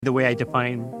The way I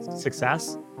define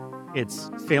success,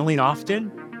 it's failing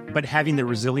often, but having the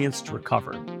resilience to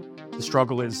recover. The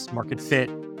struggle is market fit,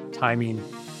 timing,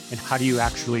 and how do you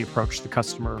actually approach the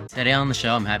customer? Today on the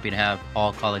show, I'm happy to have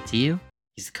Paul Calatayud.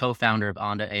 He's the co-founder of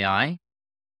Onda AI,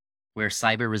 where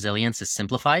cyber resilience is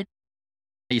simplified.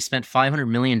 You spent $500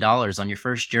 million on your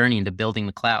first journey into building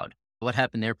the cloud. What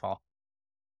happened there, Paul?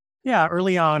 Yeah,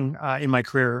 early on in my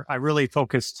career, I really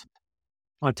focused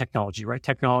on technology, right?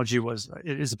 Technology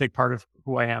it is a big part of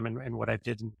who I am and what I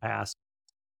did in the past.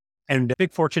 And a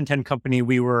big Fortune 10 company,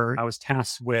 I was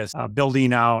tasked with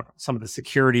building out some of the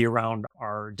security around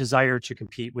our desire to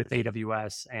compete with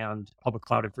AWS and public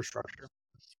cloud infrastructure.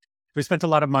 We spent a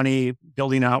lot of money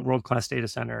building out world-class data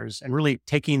centers and really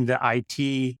taking the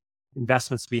IT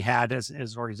investments we had as an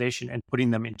organization and putting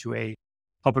them into a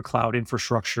public cloud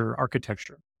infrastructure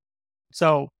architecture.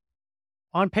 So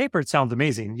on paper, it sounds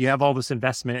amazing. You have all this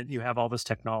investment, you have all this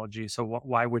technology. So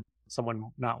why would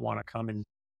someone not want to come and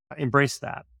embrace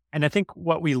that? And I think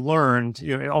what we learned,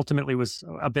 it ultimately was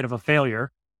a bit of a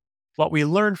failure. What we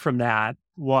learned from that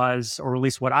was, or at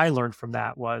least what I learned from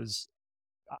that was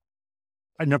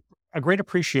a great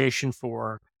appreciation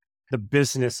for the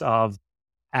business of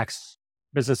X,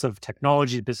 business of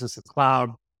technology, business of cloud.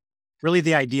 Really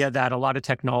the idea that a lot of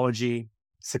technology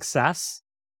success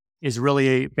is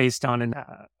really based on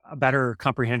a better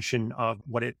comprehension of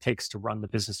what it takes to run the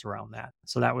business around that.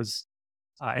 So that was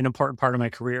an important part of my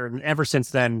career. And ever since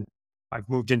then, I've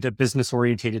moved into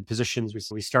business-oriented positions.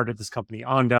 We started this company,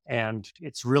 Onda, and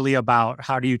it's really about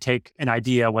how do you take an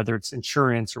idea, whether it's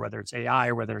insurance or whether it's AI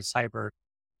or whether it's cyber,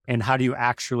 and how do you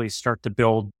actually start to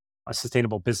build a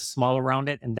sustainable business model around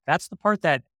it? And that's the part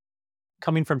that,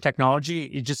 coming from technology,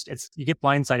 you get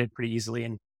blindsided pretty easily.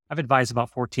 And I've advised about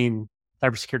 14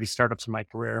 cybersecurity startups in my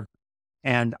career.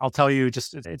 And I'll tell you,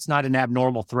 it's not an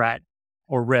abnormal threat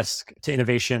or risk to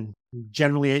innovation.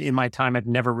 Generally, in my time, I've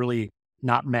never really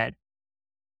not met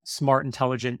smart,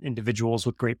 intelligent individuals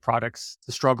with great products.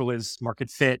 The struggle is market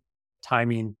fit,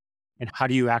 timing, and how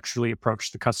do you actually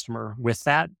approach the customer with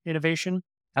that innovation?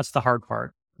 That's the hard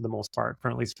part, for the most part,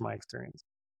 at least from my experience.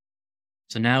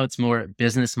 So now it's more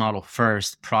business model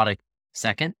first, product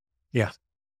second. Yeah.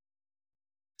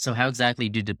 So how exactly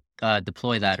do you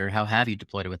deploy that, or how have you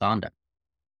deployed it with Onda?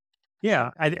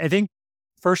 Yeah, I think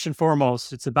first and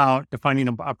foremost, it's about defining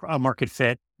a market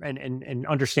fit and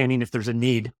understanding if there's a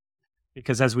need.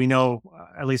 Because as we know,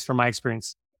 at least from my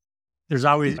experience, there's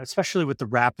always, especially with the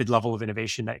rapid level of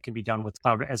innovation that can be done with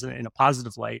cloud in a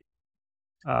positive light,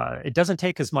 it doesn't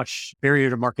take as much barrier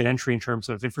to market entry in terms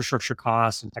of infrastructure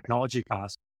costs and technology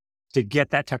costs to get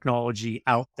that technology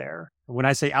out there. When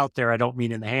I say out there, I don't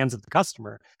mean in the hands of the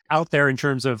customer. Out there in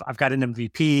terms of, I've got an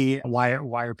MVP, why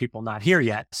are people not here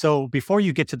yet? So before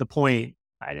you get to the point,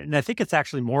 and I think it's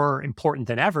actually more important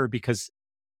than ever, because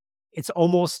it's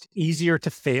almost easier to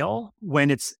fail when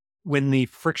the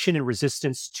friction and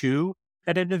resistance to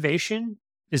that innovation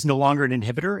is no longer an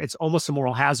inhibitor. It's almost a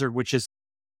moral hazard, which is,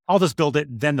 I'll just build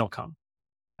it, then they'll come.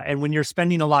 And when you're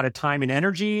spending a lot of time and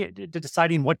energy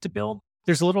deciding what to build,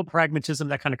 there's a little pragmatism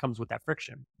that kind of comes with that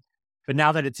friction. But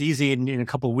now that it's easy in a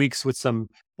couple of weeks with some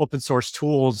open source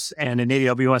tools and an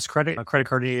AWS credit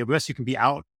card in AWS, you can be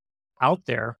out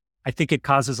there. I think it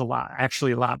causes a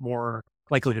lot more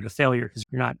likelihood of failure because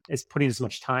you're not putting as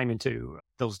much time into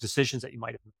those decisions that you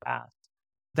might have in the past.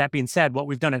 That being said, what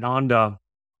we've done at Onda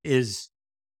is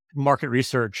market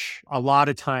research, a lot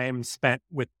of time spent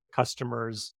with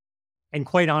customers. And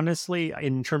quite honestly,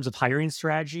 in terms of hiring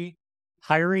strategy,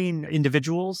 hiring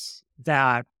individuals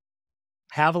that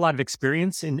have a lot of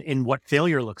experience in what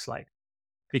failure looks like.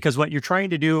 Because what you're trying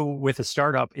to do with a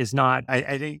startup is not,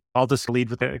 I think I'll just lead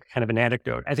with a kind of an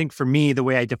anecdote. I think for me, the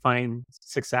way I define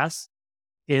success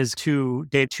is two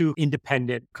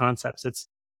independent concepts.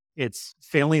 It's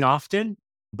failing often,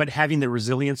 but having the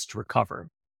resilience to recover.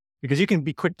 Because you can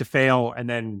be quick to fail and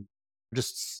then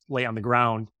just lay on the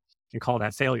ground and call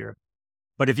that failure.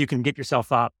 But if you can get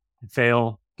yourself up and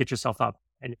fail, get yourself up.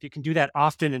 And if you can do that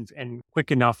often and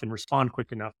quick enough and respond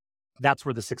quick enough, that's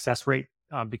where the success rate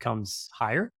becomes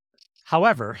higher.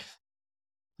 However,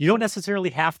 you don't necessarily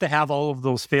have to have all of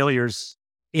those failures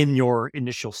in your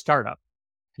initial startup.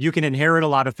 You can inherit a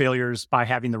lot of failures by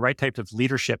having the right type of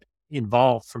leadership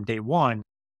involved from day one.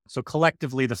 So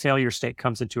collectively, the failure state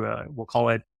comes into we'll call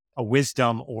it a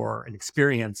wisdom or an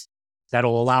experience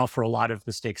that'll allow for a lot of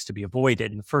mistakes to be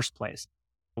avoided in the first place.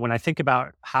 When I think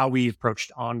about how we approached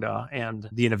Onda and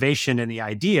the innovation and the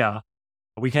idea,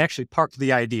 we can actually park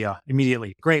the idea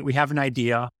immediately. Great, we have an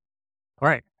idea. All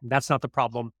right, that's not the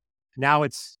problem. Now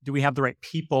do we have the right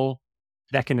people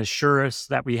that can assure us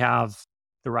that we have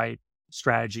the right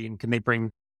strategy, and can they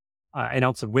bring an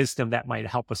ounce of wisdom that might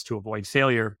help us to avoid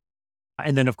failure.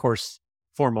 And then, of course,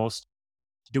 foremost,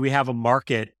 do we have a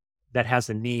market that has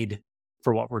a need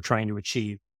for what we're trying to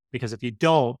achieve? Because if you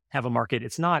don't have a market,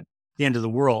 it's not the end of the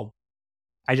world.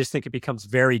 I just think it becomes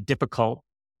very difficult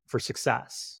for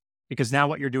success because now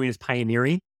what you're doing is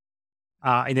pioneering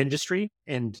an industry.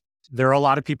 And there are a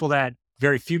lot of people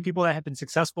very few people that have been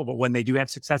successful, but when they do have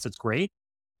success, it's great.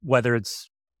 Whether it's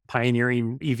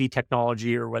pioneering EV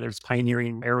technology or whether it's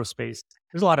pioneering aerospace,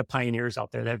 there's a lot of pioneers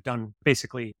out there that have done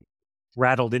basically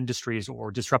rattled industries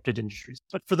or disrupted industries.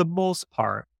 But for the most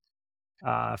part,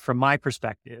 from my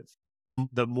perspective,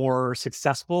 the more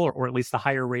successful, or at least the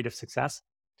higher rate of success,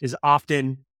 is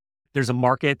often there's a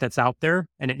market that's out there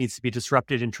and it needs to be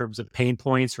disrupted in terms of pain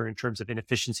points or in terms of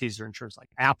inefficiencies or in terms like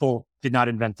Apple did not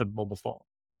invent the mobile phone,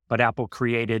 but Apple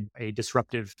created a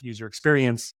disruptive user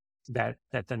experience that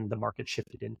then the market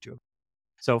shifted into.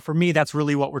 So for me, that's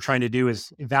really what we're trying to do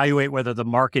is evaluate whether the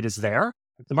market is there.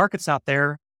 If the market's not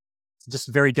there, it's just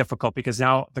very difficult because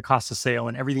now the cost of sale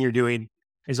and everything you're doing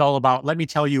is all about, let me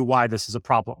tell you why this is a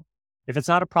problem. If it's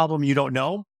not a problem you don't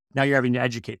know, now you're having to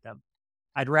educate them.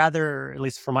 I'd rather, at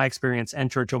least from my experience,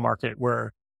 enter into a market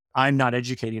where I'm not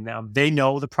educating them. They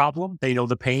know the problem, they know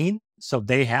the pain, so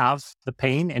they have the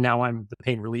pain, and now I'm the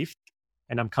pain relief,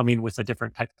 and I'm coming with a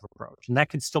different type of approach. And that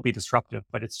can still be disruptive,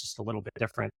 but it's just a little bit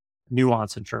different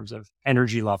nuance in terms of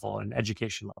energy level and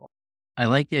education level. I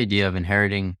like the idea of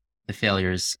inheriting the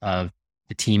failures of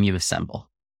the team you assemble.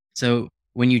 So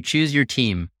when you choose your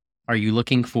team, are you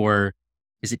looking for,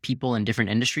 is it people in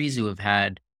different industries who have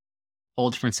had whole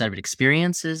different set of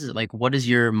experiences? Like, what is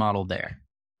your model there?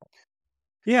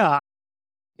 Yeah,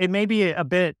 it may be a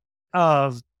bit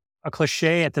of a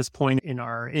cliche at this point in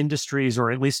our industries, or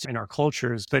at least in our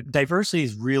cultures, but diversity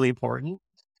is really important.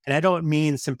 And I don't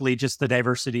mean simply just the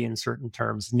diversity in certain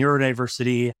terms,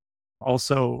 neurodiversity.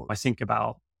 Also, I think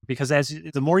about, because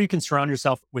the more you can surround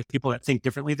yourself with people that think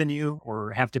differently than you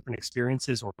or have different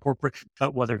experiences or corporate,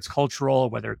 whether it's cultural,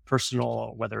 whether it's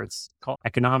personal, whether it's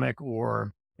economic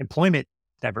or employment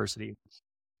diversity,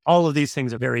 all of these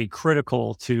things are very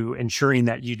critical to ensuring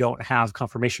that you don't have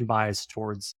confirmation bias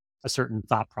towards a certain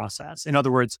thought process. In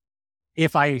other words,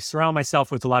 if I surround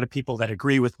myself with a lot of people that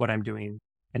agree with what I'm doing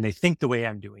and they think the way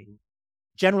I'm doing,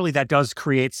 generally that does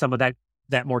create some of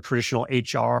that more traditional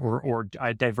HR or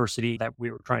diversity that we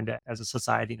were trying to, as a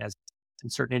society and as in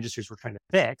certain industries, we're trying to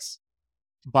fix.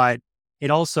 But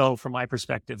it also, from my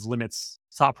perspective, limits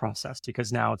thought process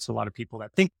because now it's a lot of people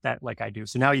that think that like I do.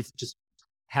 So now you just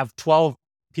have 12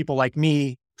 people like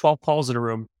me, 12 Pauls in a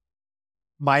room.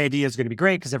 My idea is going to be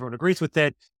great because everyone agrees with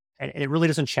it, and it really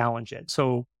doesn't challenge it.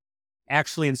 So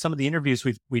actually, in some of the interviews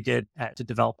we did to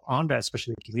develop Onda,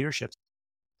 especially key leadership,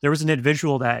 there was an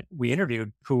individual that we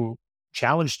interviewed who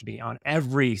challenged me on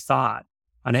every thought,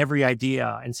 on every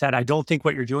idea, and said, I don't think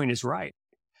what you're doing is right.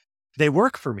 They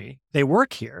work for me. They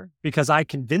work here because I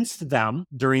convinced them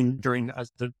during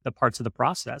the parts of the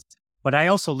process. But I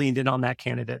also leaned in on that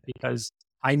candidate because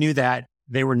I knew that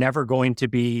they were never going to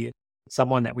be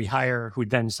someone that we hire who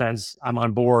then says, I'm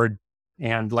on board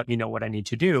and let me know what I need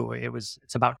to do.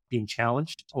 It's about being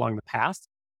challenged along the path.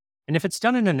 And if it's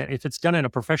done in a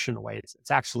professional way,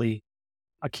 it's actually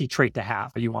a key trait to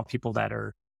have. You want people that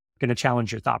are going to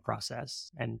challenge your thought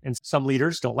process. And some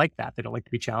leaders don't like that. They don't like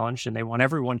to be challenged and they want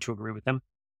everyone to agree with them.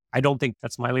 I don't think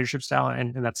that's my leadership style.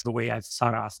 And that's the way I've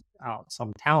sought out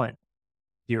some talent.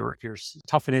 If you're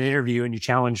tough in an interview and you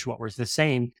challenge what we're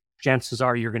saying, chances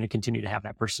are you're going to continue to have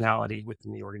that personality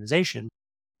within the organization.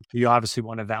 You obviously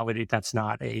want to validate that's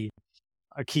not a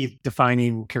key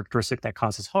defining characteristic that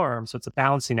causes harm. So it's a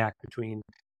balancing act between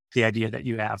the idea that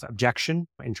you have objection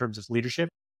in terms of leadership,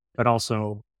 but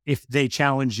also if they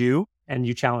challenge you and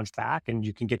you challenge back and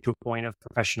you can get to a point of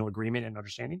professional agreement and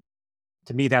understanding.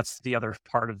 To me, that's the other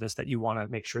part of this that you want to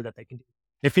make sure that they can do.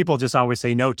 If people just always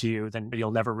say no to you, then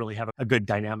you'll never really have a good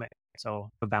dynamic.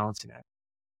 So a balancing act.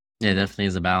 Yeah, definitely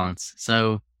is a balance.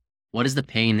 So what is the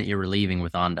pain that you're relieving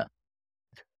with Onda?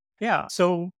 Yeah.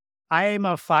 So I'm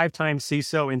a 5-time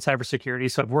CISO in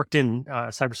cybersecurity. So I've worked in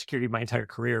cybersecurity my entire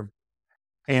career.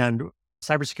 And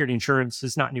cybersecurity insurance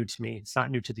is not new to me. It's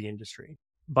not new to the industry,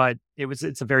 but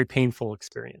it's a very painful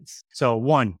experience. So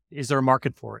one, is there a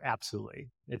market for it? Absolutely.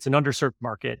 It's an underserved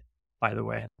market, by the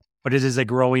way, but it is a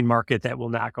growing market that will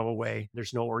not go away.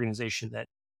 There's no organization that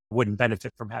wouldn't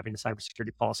benefit from having a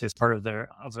cybersecurity policy as part of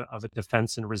a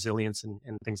defense and resilience and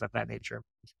things of that nature.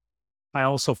 I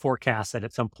also forecast that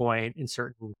at some point in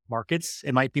certain markets,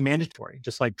 it might be mandatory,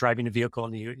 just like driving a vehicle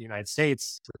in the United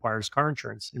States requires car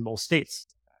insurance in most states,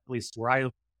 at least where I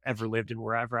ever lived and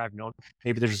wherever I've known.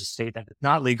 Maybe there's a state that is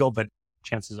not legal, but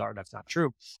chances are that's not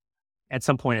true. at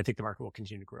some point, I think the market will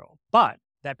continue to grow. But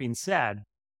that being said,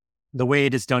 the way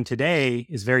it is done today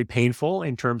is very painful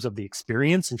in terms of the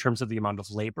experience, in terms of the amount of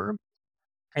labor.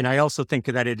 And I also think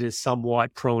that it is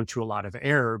somewhat prone to a lot of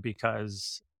error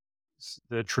because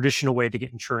the traditional way to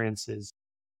get insurance is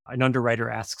an underwriter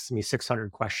asks me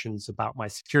 600 questions about my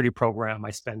security program.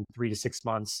 I spend 3 to 6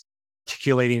 months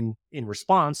articulating in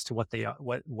response to what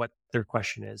their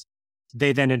question is.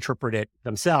 They then interpret it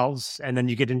themselves. And then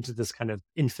you get into this kind of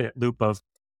infinite loop of,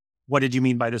 what did you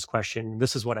mean by this question?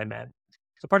 This is what I meant.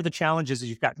 So part of the challenge is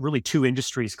you've got really two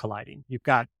industries colliding. You've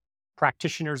got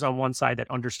practitioners on one side that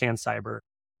understand cyber,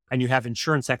 and you have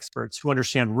insurance experts who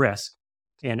understand risk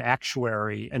and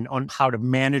actuary and on how to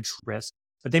manage risk,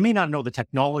 but they may not know the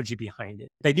technology behind it.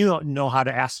 They do not know how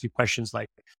to ask you questions like,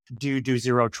 do you do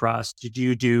zero trust? Do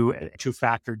you do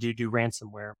two-factor? Do you do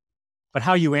ransomware? But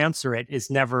how you answer it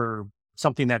is never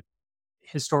something that,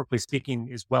 historically speaking,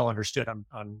 is well understood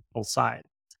on both sides.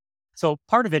 So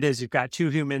part of it is you've got two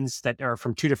humans that are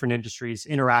from two different industries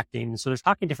interacting. So they're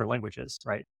talking different languages,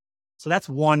 right? So that's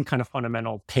one kind of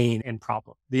fundamental pain and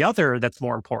problem. The other that's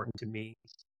more important to me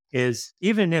is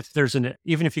even if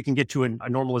you can get to a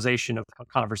normalization of a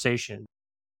conversation,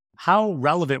 how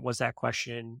relevant was that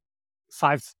question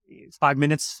 5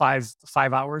 minutes, 5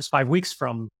 hours, 5 weeks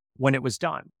from when it was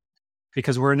done?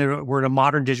 Because we're in a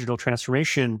modern digital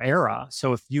transformation era.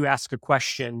 So if you ask a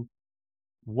question,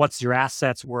 what's your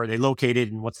assets, where are they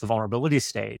located, and what's the vulnerability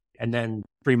state? And then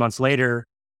 3 months later,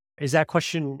 is that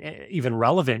question even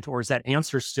relevant, or is that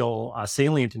answer still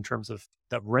salient in terms of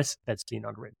the risk that's being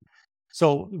underwritten?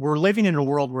 So we're living in a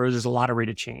world where there's a lot of rate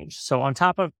of change. So on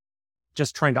top of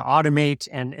just trying to automate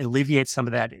and alleviate some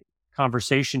of that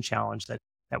conversation challenge that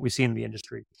we see in the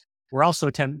industry, we're also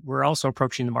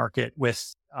approaching the market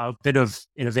with a bit of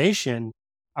innovation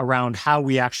around how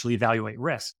we actually evaluate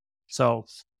risk. So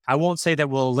I won't say that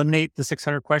we'll eliminate the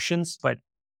 600 questions, but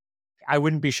I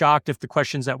wouldn't be shocked if the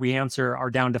questions that we answer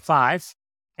are down to 5,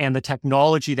 and the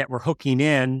technology that we're hooking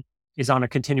in is on a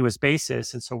continuous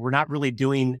basis. And so we're not really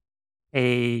doing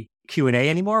a Q&A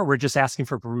anymore. We're just asking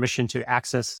for permission to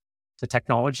access the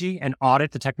technology and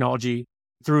audit the technology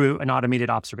through an automated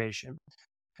observation.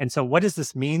 And so what does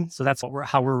this mean? So that's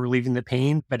how we're relieving the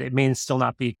pain, but it may still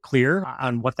not be clear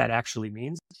on what that actually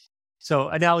means. So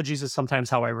analogies is sometimes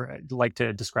how I like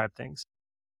to describe things.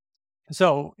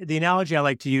 So the analogy I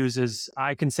like to use is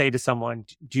I can say to someone,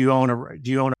 do you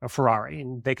own a Ferrari?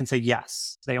 And they can say,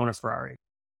 yes, they own a Ferrari.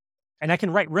 And I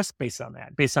can write risk based on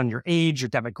that, based on your age, your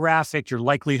demographic, your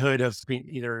likelihood of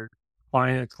either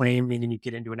filing a claim, meaning you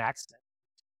get into an accident.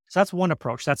 So that's one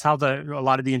approach. That's how a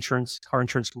lot of the car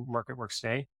insurance market works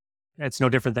today. It's no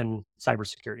different than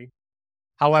cybersecurity.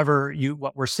 However,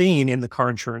 what we're seeing in the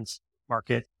car insurance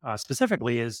market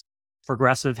specifically is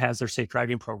Progressive has their safe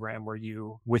driving program where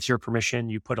you, with your permission,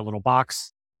 you put a little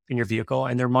box in your vehicle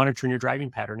and they're monitoring your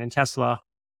driving pattern. And Tesla,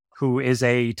 who is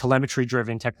a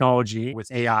telemetry-driven technology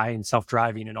with AI and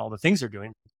self-driving and all the things they're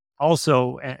doing,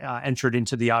 also entered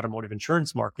into the automotive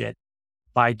insurance market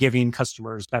by giving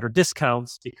customers better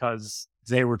discounts because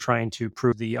they were trying to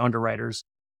prove the underwriters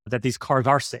that these cars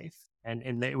are safe.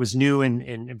 And it was new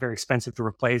and very expensive to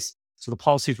replace. So the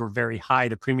policies were very high.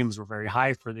 The premiums were very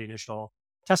high for the initial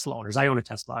Tesla owners. I own a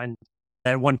Tesla. And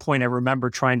at one point, I remember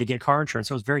trying to get car insurance.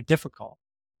 It was very difficult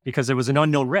because it was an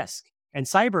unknown risk. And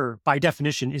cyber, by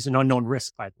definition, is an unknown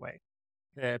risk, by the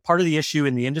way. Part of the issue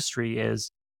in the industry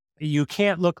is you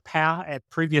can't look at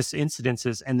previous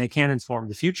incidences and they can't inform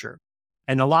the future.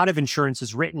 And a lot of insurance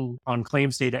is written on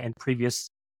claims data and previous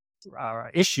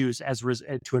issues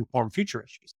to inform future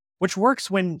issues, which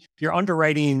works when you're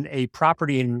underwriting a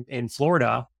property in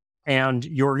Florida and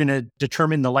you're going to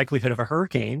determine the likelihood of a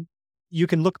hurricane. You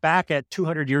can look back at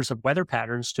 200 years of weather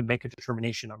patterns to make a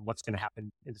determination on what's going to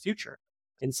happen in the future.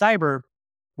 In cyber,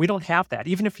 we don't have that.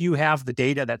 Even if you have the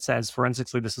data that says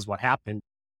forensically this is what happened,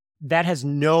 that has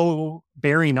no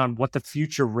bearing on what the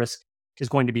future risk is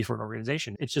going to be for an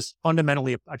organization. It's just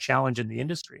fundamentally a challenge in the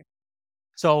industry.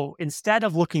 So instead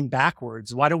of looking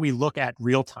backwards, why don't we look at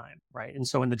real time, right? And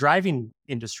so in the driving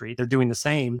industry, they're doing the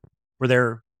same, where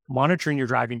they're monitoring your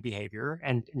driving behavior.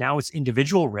 And now it's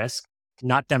individual risk,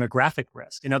 not demographic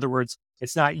risk. In other words,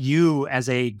 it's not you as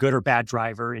a good or bad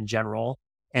driver in general,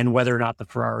 and whether or not the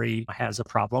Ferrari has a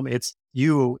problem. It's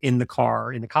you in the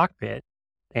car, in the cockpit,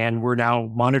 and we're now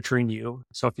monitoring you.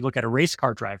 So if you look at a race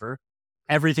car driver,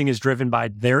 everything is driven by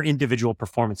their individual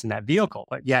performance in that vehicle,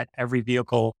 but yet every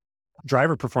vehicle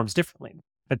driver performs differently.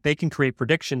 But they can create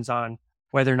predictions on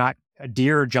whether or not a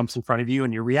deer jumps in front of you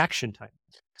and your reaction time.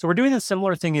 So we're doing a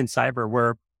similar thing in cyber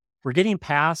where we're getting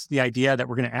past the idea that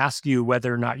we're going to ask you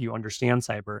whether or not you understand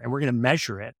cyber, and we're going to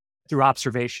measure it through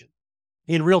observation.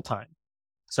 in real time.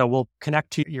 So we'll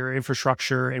connect to your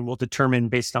infrastructure and we'll determine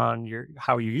based on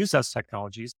how you use those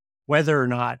technologies, whether or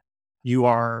not you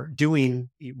are doing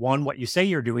what you say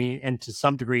you're doing, and to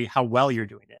some degree, how well you're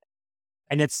doing it.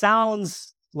 And it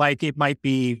sounds like it might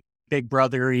be big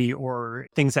brothery or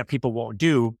things that people won't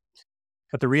do.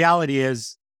 But the reality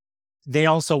is they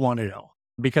also want to know,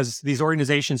 because these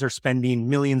organizations are spending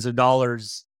millions of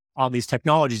dollars on these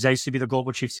technologies. I used to be the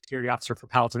global chief security officer for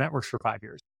Palo Alto Networks for 5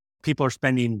 years. People are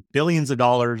spending billions of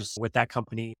dollars with that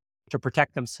company to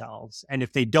protect themselves. And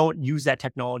if they don't use that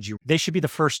technology, they should be the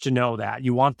first to know that.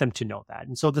 You want them to know that.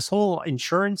 And so this whole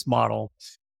insurance model,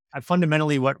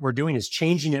 fundamentally what we're doing is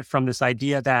changing it from this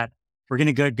idea that we're going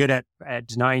to get good at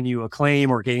denying you a claim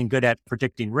or getting good at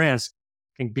predicting risk,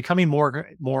 and becoming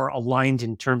more aligned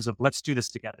in terms of let's do this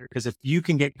together. Because if you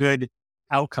can get good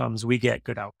outcomes, we get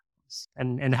good outcomes.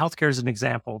 And healthcare is an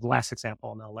example, the last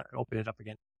example, and I'll open it up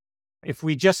again. If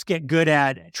we just get good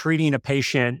at treating a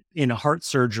patient in a heart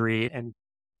surgery and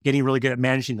getting really good at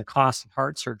managing the cost of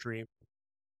heart surgery,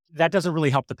 that doesn't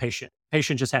really help the patient. The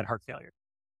patient just had heart failure.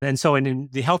 And so in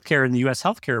the healthcare, in the US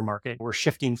healthcare market, we're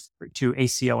shifting to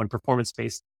ACO and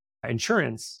performance-based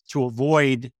insurance to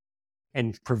avoid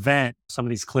and prevent some of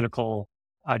these clinical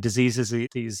diseases,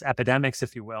 these epidemics,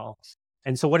 if you will.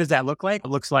 And so what does that look like? It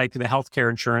looks like the healthcare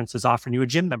insurance is offering you a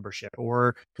gym membership,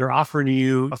 or they're offering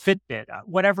you a Fitbit,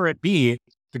 whatever it be.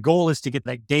 The goal is to get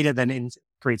that data that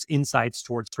creates insights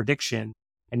towards prediction.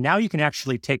 And now you can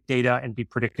actually take data and be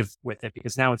predictive with it,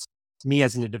 because now it's me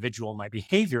as an individual, my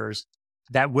behaviors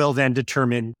that will then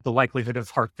determine the likelihood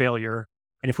of heart failure.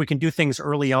 And if we can do things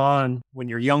early on when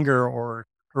you're younger, or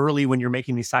early when you're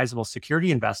making these sizable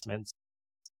security investments,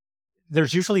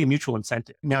 there's usually a mutual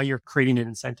incentive. Now you're creating an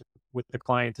incentive with the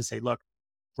client to say, look,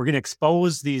 we're going to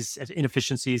expose these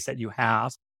inefficiencies that you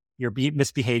have, your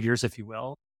misbehaviors, if you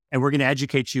will, and we're going to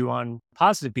educate you on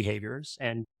positive behaviors.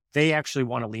 And they actually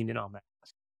want to lean in on that,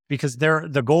 because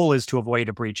the goal is to avoid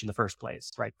a breach in the first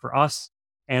place, right? For us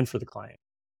and for the client.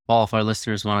 Paul, if our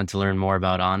listeners wanted to learn more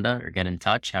about Onda or get in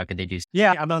touch, how could they do so?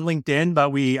 Yeah, I'm on LinkedIn,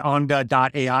 but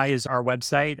Onda AI is our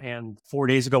website. And 4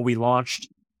 days ago, we launched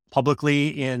publicly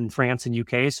in France and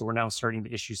UK. So we're now starting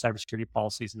to issue cybersecurity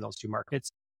policies in those two markets.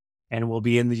 And we'll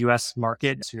be in the US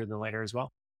market sooner than later as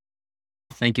well.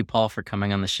 Thank you, Paul, for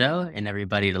coming on the show, and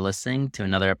everybody to listening to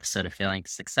another episode of Failing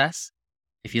Success.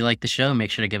 If you like the show, make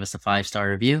sure to give us a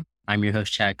 5-star review. I'm your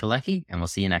host, Chad Kalecki, and we'll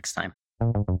see you next time.